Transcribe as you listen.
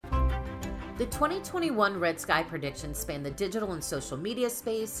The 2021 Red Sky predictions span the digital and social media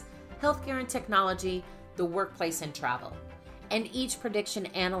space, healthcare and technology, the workplace and travel. And each prediction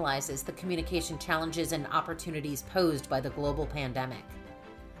analyzes the communication challenges and opportunities posed by the global pandemic.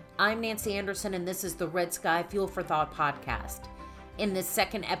 I'm Nancy Anderson, and this is the Red Sky Fuel for Thought podcast. In this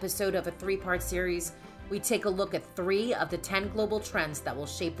second episode of a three-part series, we take a look at 3 of the 10 global trends that will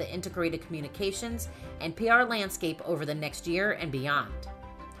shape the integrated communications and PR landscape over the next year and beyond.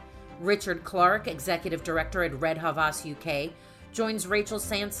 Richard Clark, Executive Director at Red Havas UK, joins Rachel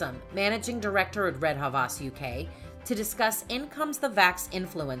Sansom, Managing Director at Red Havas UK, to discuss In Comes the Vax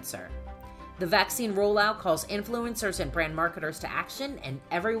Influencer. The vaccine rollout calls influencers and brand marketers to action, and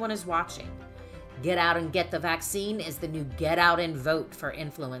everyone is watching. Get out and get the vaccine is the new get out and vote for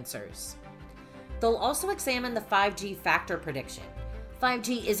influencers. They'll also examine the 5G factor prediction.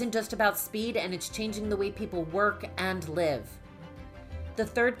 5G isn't just about speed, and it's changing the way people work and live. The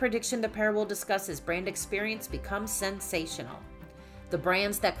third prediction the pair will discuss is brand experience becomes sensational. The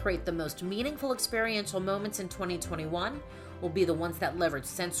brands that create the most meaningful experiential moments in 2021 will be the ones that leverage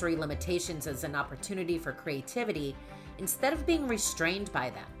sensory limitations as an opportunity for creativity instead of being restrained by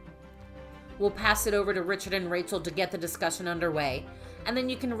them. We'll pass it over to Richard and Rachel to get the discussion underway, and then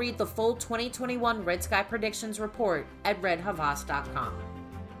you can read the full 2021 Red Sky Predictions report at redhavas.com.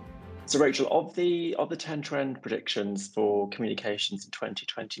 So Rachel, of the 10 trend predictions for communications in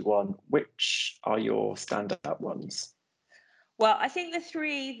 2021, which are your standout ones? Well, I think the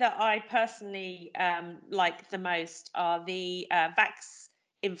 3 that I personally like the most are the Vax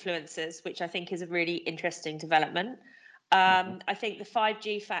influencers, which I think is a really interesting development. I think the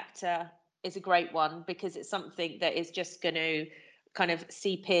 5G factor is a great one because it's something that is just going to kind of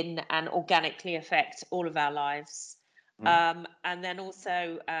seep in and organically affect all of our lives. And then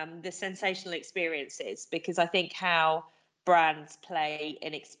also the sensational experiences, because I think how brands play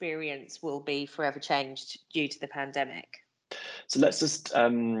in experience will be forever changed due to the pandemic. So let's just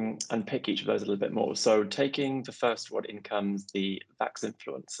unpick each of those a little bit more. So taking the first one, in comes the Vax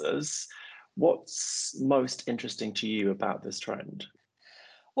influencers. What's most interesting to you about this trend?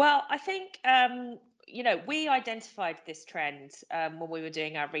 Well, I think, we identified this trend when we were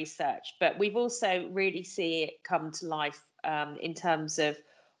doing our research, but we've also really seen it come to life in terms of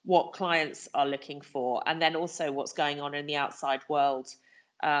what clients are looking for, and then also what's going on in the outside world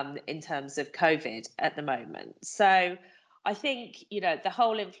in terms of COVID at the moment. So I think, the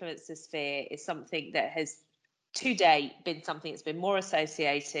whole influencer sphere is something that has to date been something that's been more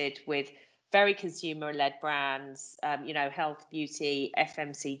associated with very consumer-led brands, health, beauty,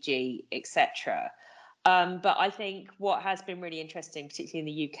 FMCG, etc. But I think what has been really interesting, particularly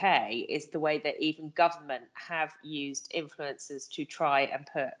in the UK, is the way that even government have used influencers to try and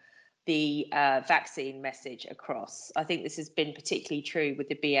put the vaccine message across. I think this has been particularly true with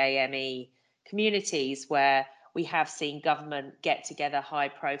the BAME communities, where we have seen government get together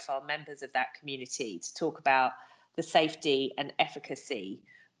high-profile members of that community to talk about the safety and efficacy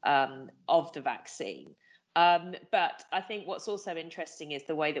of the vaccine. But I think what's also interesting is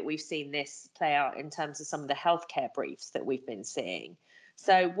the way that we've seen this play out in terms of some of the healthcare briefs that we've been seeing.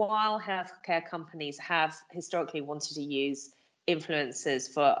 So while healthcare companies have historically wanted to use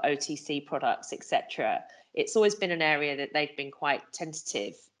influencers for OTC products, etc., it's always been an area that they've been quite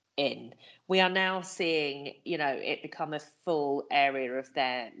tentative in. We are now seeing, it become a full area of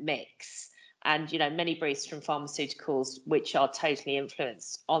their mix. And, many briefs from pharmaceuticals, which are totally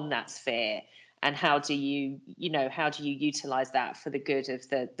influenced on that sphere. And how do you utilize that for the good of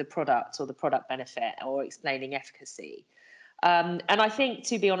the product or the product benefit or explaining efficacy? And I think,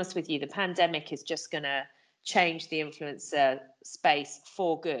 to be honest with you, the pandemic is just going to change the influencer space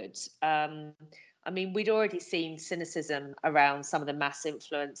for good. We'd already seen cynicism around some of the mass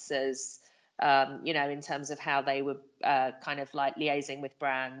influencers, in terms of how they were kind of like liaising with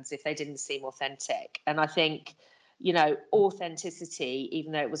brands if they didn't seem authentic. And I think, authenticity,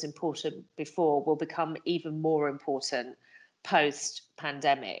 even though it was important before, will become even more important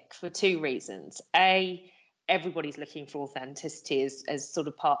post-pandemic for 2 reasons. A, everybody's looking for authenticity as sort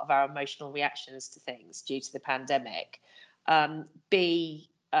of part of our emotional reactions to things due to the pandemic. B,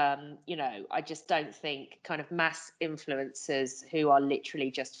 I just don't think kind of mass influencers who are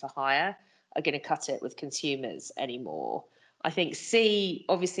literally just for hire are going to cut it with consumers anymore. I think C,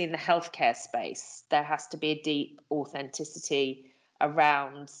 obviously in the healthcare space, there has to be a deep authenticity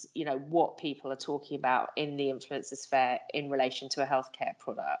around, what people are talking about in the influencer sphere in relation to a healthcare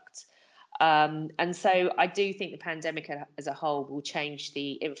product. And so I do think the pandemic as a whole will change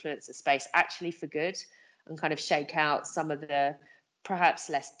the influencer space actually for good and kind of shake out some of the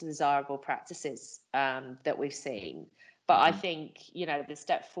perhaps less desirable practices that we've seen. But I think, the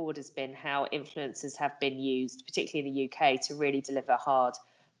step forward has been how influencers have been used, particularly in the UK, to really deliver hard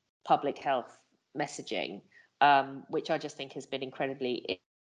public health messaging, which I just think has been incredibly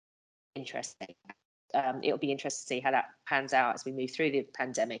interesting. It'll be interesting to see how that pans out as we move through the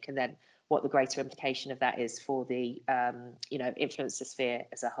pandemic, and then what the greater implication of that is for the influencer sphere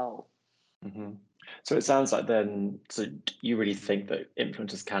as a whole. Mm-hmm. So it sounds like then, so you really think that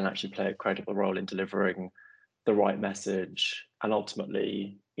influencers can actually play a credible role in delivering the right message, and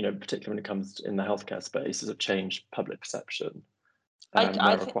ultimately, particularly when it comes in the healthcare space, sort of change public perception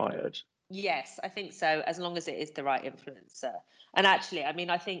where required. Yes, I think so, as long as it is the right influencer. And actually,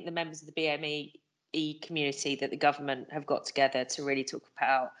 I think the members of the BME community that the government have got together to really talk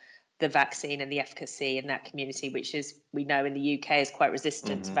about the vaccine and the efficacy in that community, which is, we know in the UK is quite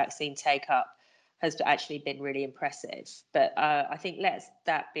resistant to vaccine take up, has actually been really impressive. But I think let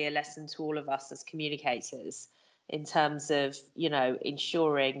that be a lesson to all of us as communicators in terms of,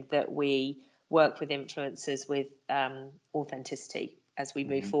 ensuring that we work with influencers with authenticity as we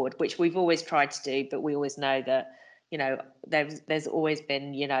move forward, which we've always tried to do, but we always know that, there's always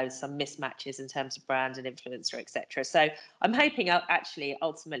been, some mismatches in terms of brand and influencer, etc. So I'm hoping actually,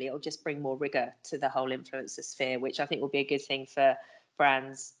 ultimately, it'll just bring more rigor to the whole influencer sphere, which I think will be a good thing for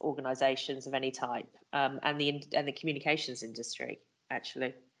brands, organizations of any type, and the communications industry,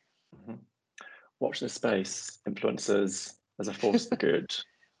 actually. Watch this space, influencers as a force for good.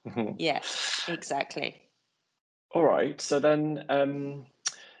 Yes, exactly. All right. So then,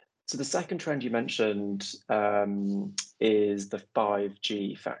 so the second trend you mentioned is the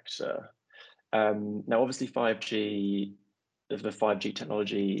 5G factor. Now, obviously, the 5G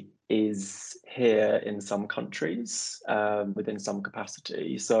technology is here in some countries within some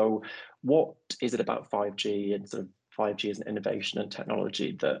capacity. So, what is it about 5G and sort of 5G as an innovation and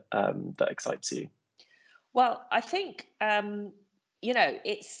technology that that excites you? Well, I think I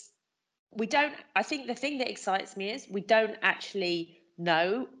think the thing that excites me is we don't actually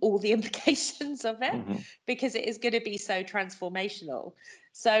know all the implications of it, because it is going to be so transformational.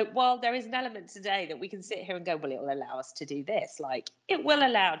 So while there is an element today that we can sit here and go, well, it will allow us to do this, like it will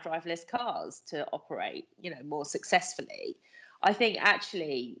allow driverless cars to operate, more successfully. I think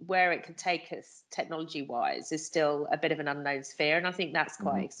actually where it could take us technology wise is still a bit of an unknown sphere. And I think that's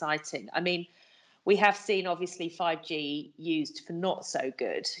quite exciting. I mean, we have seen obviously 5G used for not so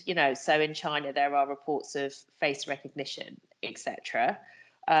good, so in China there are reports of face recognition, etc.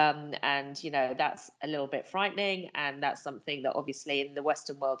 And that's a little bit frightening, and that's something that obviously in the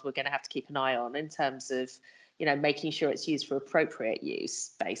Western world we're going to have to keep an eye on in terms of making sure it's used for appropriate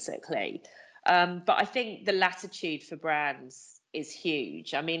use, basically. But I think the latitude for brands is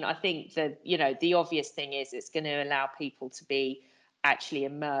huge. I mean, I think that the obvious thing is it's going to allow people to be actually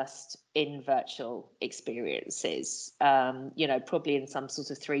immersed in virtual experiences, probably in some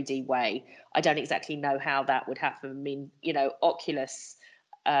sort of 3D way. I don't exactly know how that would happen. I mean, Oculus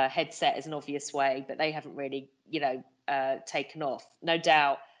headset is an obvious way, but they haven't really, taken off. No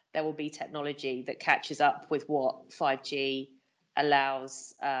doubt there will be technology that catches up with what 5G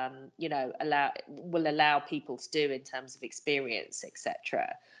allows, will allow people to do in terms of experience,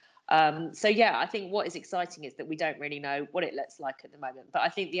 etc. So yeah, I think what is exciting is that we don't really know what it looks like at the moment. But I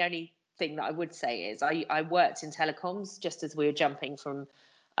think the only thing that I would say is I worked in telecoms just as we were jumping into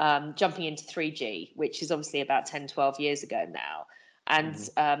 3G, which is obviously about 10, 12 years ago now. And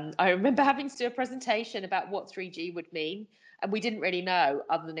I remember having to do a presentation about what 3G would mean. And we didn't really know,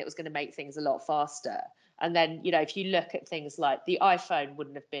 other than it was going to make things a lot faster. And then, if you look at things like the iPhone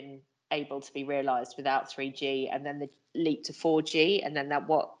wouldn't have been able to be realized without 3G, and then the leap to 4G, and then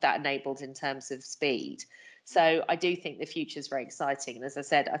what that enabled in terms of speed. So I do think the future is very exciting. And as I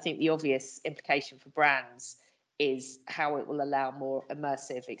said, I think the obvious implication for brands is how it will allow more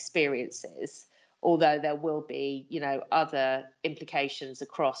immersive experiences, although there will be, other implications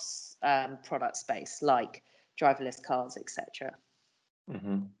across product space like driverless cars, etc.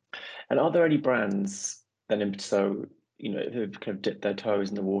 And are there any brands then, who've kind of dipped their toes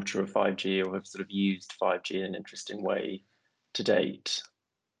in the water of 5G or have sort of used 5G in an interesting way to date?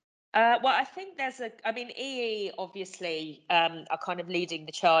 Well, I think EE obviously are kind of leading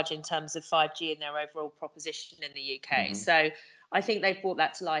the charge in terms of 5G and their overall proposition in the UK. So I think they've brought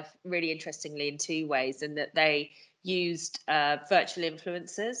that to life really interestingly in two ways, in that they used virtual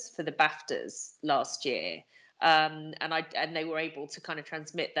influencers for the BAFTAs last year. And they were able to kind of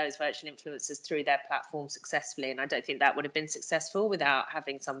transmit those virtual influencers through their platform successfully. And I don't think that would have been successful without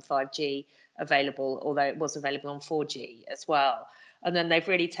having some 5G available, although it was available on 4G as well. And then they've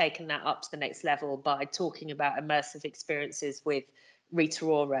really taken that up to the next level by talking about immersive experiences with Rita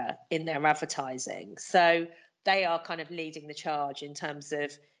Ora in their advertising. So they are kind of leading the charge in terms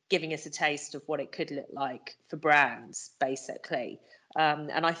of giving us a taste of what it could look like for brands, basically.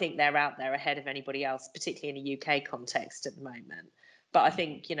 And I think they're out there ahead of anybody else, particularly in a UK context at the moment. But I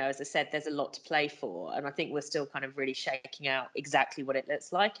think, you know, as I said, there's a lot to play for. And I think we're still kind of really shaking out exactly what it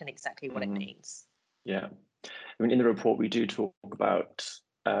looks like and exactly what it means. Yeah. I mean, in the report, we do talk about,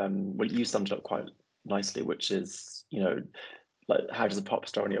 well, you summed it up quite nicely, which is, you know, like how does a pop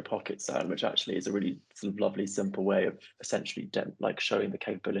star in your pocket sound, which actually is a really sort of lovely, simple way of essentially like showing the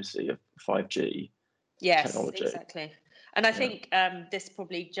capability of 5G technology. Exactly. And I think this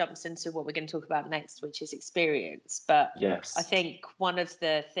probably jumps into what we're going to talk about next, which is experience. But Yes. I think one of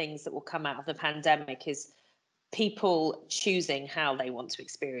the things that will come out of the pandemic is people choosing how they want to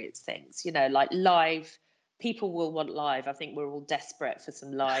experience things, you know, like live. People will want live. I think we're all desperate for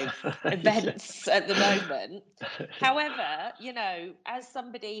some live events at the moment. However, you know, as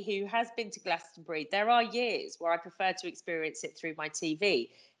somebody who has been to Glastonbury, there are years where I prefer to experience it through my TV.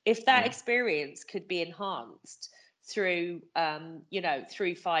 If that experience could be enhanced through, you know,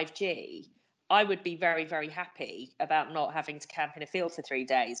 through 5G, I would be very, very happy about not having to camp in a field for 3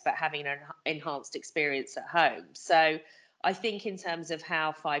 days, but having an enhanced experience at home. So I think in terms of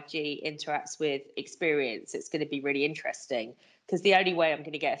how 5G interacts with experience, it's going to be really interesting, because the only way I'm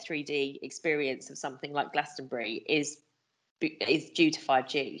going to get a 3D experience of something like Glastonbury is due to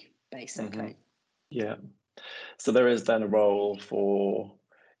 5G, basically. Yeah. So there is then a role for,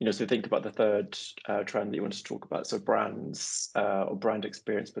 you know, so think about the third trend that you want to talk about. So brands or brand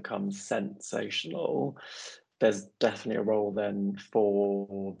experience becomes sensational. There's definitely a role then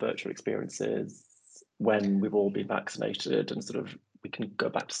for virtual experiences when we've all been vaccinated and sort of we can go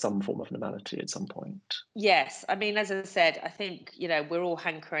back to some form of normality at some point. Yes, I mean, as I said, I think, you know, we're all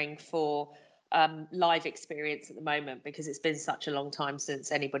hankering for live experience at the moment, because it's been such a long time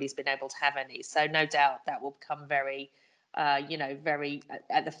since anybody's been able to have any. So no doubt that will become very, you know, very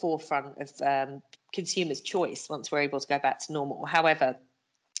at the forefront of consumers' choice once we're able to go back to normal. However,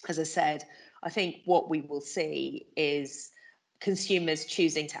 as I said, I think what we will see is consumers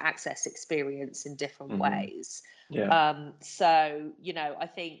choosing to access experience in different ways. So, you know, I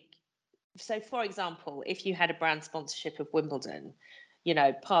think, so for example, if you had a brand sponsorship of Wimbledon, you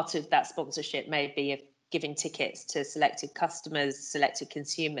know, part of that sponsorship may be of giving tickets to selected customers, selected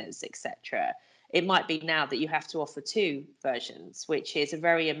consumers, etc. It might be now that you have to offer two versions, which is a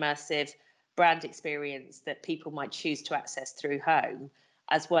very immersive brand experience that people might choose to access through home,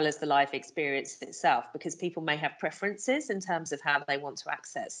 as well as the live experience itself, because people may have preferences in terms of how they want to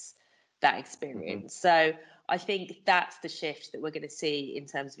access that experience. So I think that's the shift that we're going to see in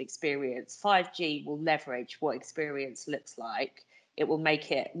terms of experience. 5G will leverage what experience looks like. It will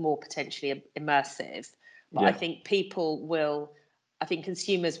make it more potentially immersive. But I think I think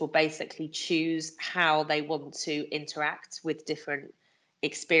consumers will basically choose how they want to interact with different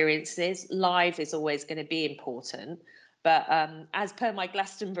experiences. Live is always going to be important. But as per my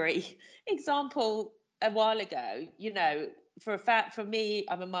Glastonbury example a while ago, you know, for a fact, for me,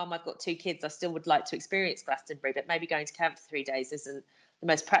 I'm a mum, I've got 2 kids, I still would like to experience Glastonbury, but maybe going to camp for 3 days isn't the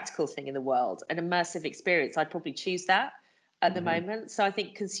most practical thing in the world. An immersive experience, I'd probably choose that at the moment. So I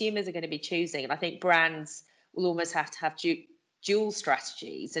think consumers are going to be choosing, and I think brands will almost have to have dual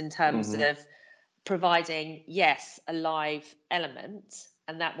strategies in terms of providing, yes, a live element,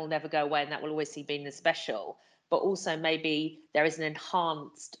 and that will never go away, and that will always be being the special, but also maybe there is an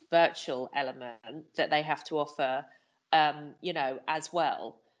enhanced virtual element that they have to offer, you know, as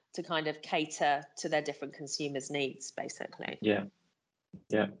well, to kind of cater to their different consumers' needs, basically. Yeah,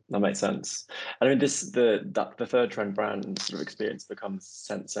 that makes sense. And I mean, the third trend, brand sort of experience becomes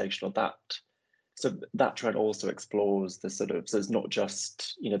sensational. That trend also explores the sort of, so it's not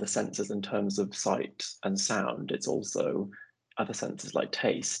just, you know, the senses in terms of sight and sound, it's also other senses like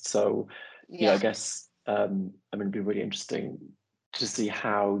taste. So, you know, I guess, I mean, it'd be really interesting to see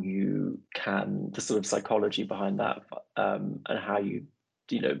how you can, the sort of psychology behind that, and how you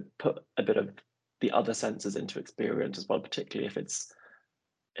know, put a bit of the other senses into experience as well, particularly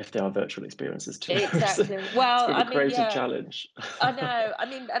if they are virtual experiences too. Exactly. Well, It's I a mean, creative yeah, challenge. I know. I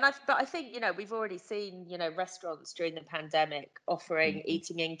mean, but I think, you know, we've already seen, you know, restaurants during the pandemic offering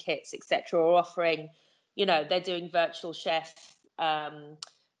eating in kits, etc., or offering, you know, they're doing virtual chef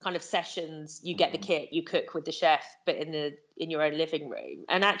kind of sessions. You get the kit, you cook with the chef, but in your own living room.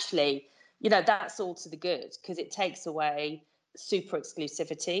 And actually, you know, that's all to the good, because it takes away super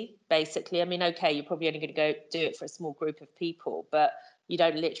exclusivity, basically. I mean, okay, you're probably only going to go do it for a small group of people, but you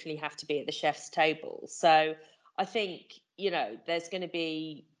don't literally have to be at the chef's table. So I think, you know, there's going to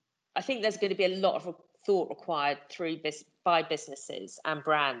be a lot of thought required by businesses and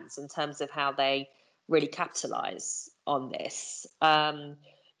brands in terms of how they really capitalize on this.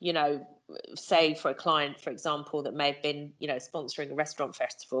 You know, say for a client, for example, that may have been, you know, sponsoring a restaurant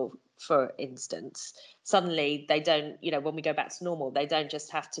festival, for instance, suddenly they don't, you know, when we go back to normal, they don't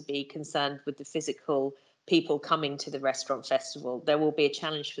just have to be concerned with the physical people coming to the restaurant festival. There will be a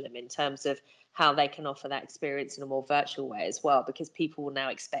challenge for them in terms of how they can offer that experience in a more virtual way as well, because people will now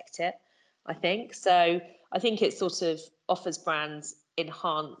expect it, I think. So I think it sort of offers brands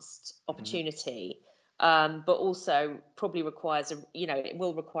enhanced opportunity. But also probably requires it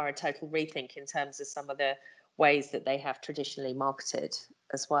will require a total rethink in terms of some of the ways that they have traditionally marketed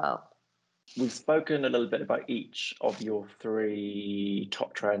as well. We've spoken a little bit about each of your 3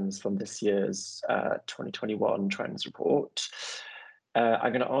 top trends from this year's 2021 Trends Report.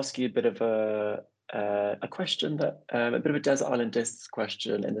 I'm going to ask you a bit of a question that a bit of a Desert Island Discs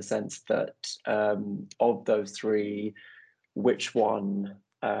question, in the sense that of those 3, which one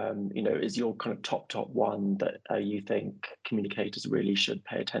is your kind of top one that you think communicators really should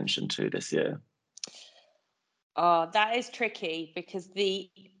pay attention to this year? That is tricky, because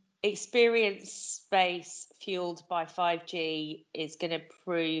the experience space fueled by 5G is going to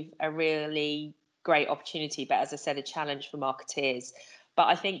prove a really great opportunity, but as I said, a challenge for marketeers. But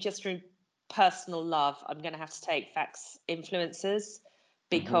I think just through personal love, I'm going to have to take Facts influencers,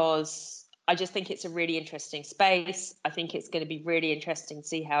 because I just think it's a really interesting space. I think it's going to be really interesting to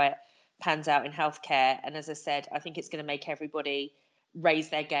see how it pans out in healthcare. And as I said, I think it's going to make everybody raise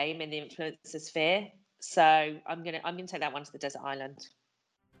their game in the influencer sphere. So I'm going to take that one to the desert island.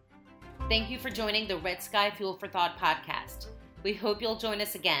 Thank you for joining the Red Sky Fuel for Thought podcast. We hope you'll join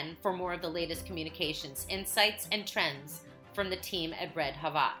us again for more of the latest communications, insights, and trends from the team at Red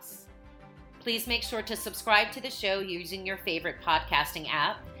Havas. Please make sure to subscribe to the show using your favorite podcasting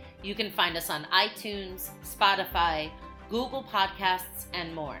app. You can find us on iTunes, Spotify, Google Podcasts,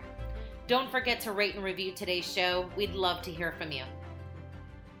 and more. Don't forget to rate and review today's show. We'd love to hear from you.